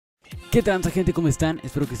¿Qué tal, gente? ¿Cómo están?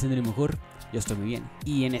 Espero que estén de lo mejor. Yo estoy muy bien.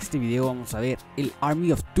 Y en este video vamos a ver el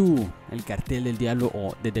Army of Two, el cartel del diablo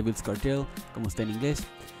o The Devil's Cartel, como está en inglés.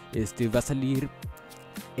 Va a salir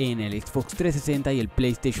en el Xbox 360 y el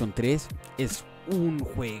PlayStation 3. Es un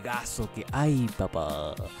juegazo que... ¡Ay,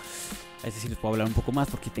 papá! A ese sí les puedo hablar un poco más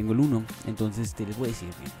porque tengo el 1. Entonces les voy a decir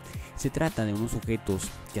bien. Se trata de unos sujetos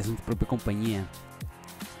que hacen su propia compañía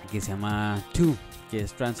que se llama TWO, que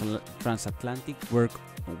es Transatlantic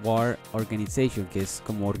War Organization, que es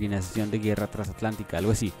como organización de guerra transatlántica,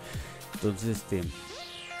 algo así. Entonces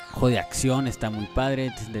juego de acción, está muy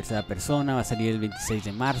padre, tercera persona, va a salir el 26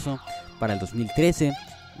 de marzo para el 2013.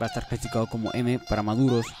 Va a estar clasificado como M para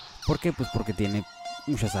maduros. ¿Por qué? Pues porque tiene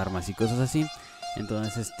muchas armas y cosas así.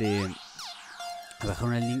 Entonces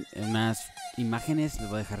bajaron unas imágenes, les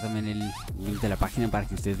voy a dejar también el link de la página para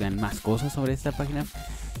que ustedes vean más cosas sobre esta página.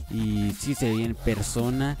 Y sí, se ve en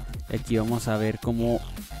persona. Aquí vamos a ver cómo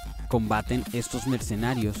combaten estos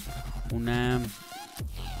mercenarios un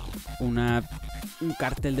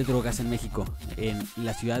cartel de drogas en México, en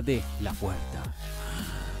la ciudad de La Puerta,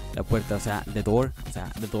 o sea, the door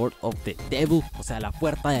of the devil, o sea, la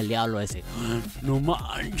puerta del diablo ese. No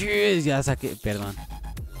manches, ya saqué,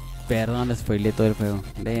 perdón, les spoilé todo el juego.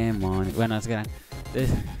 Demonios. Bueno, es gran.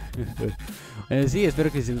 Sí,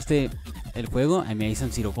 espero que les guste el juego. Me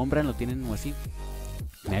avisan si lo compran, lo tienen o así.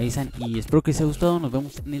 Me avisan y espero que les haya gustado. Nos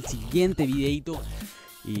vemos en el siguiente videito.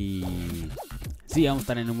 Y sí, vamos a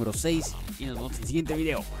estar en el número 6 y nos vemos en el siguiente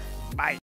video. Bye.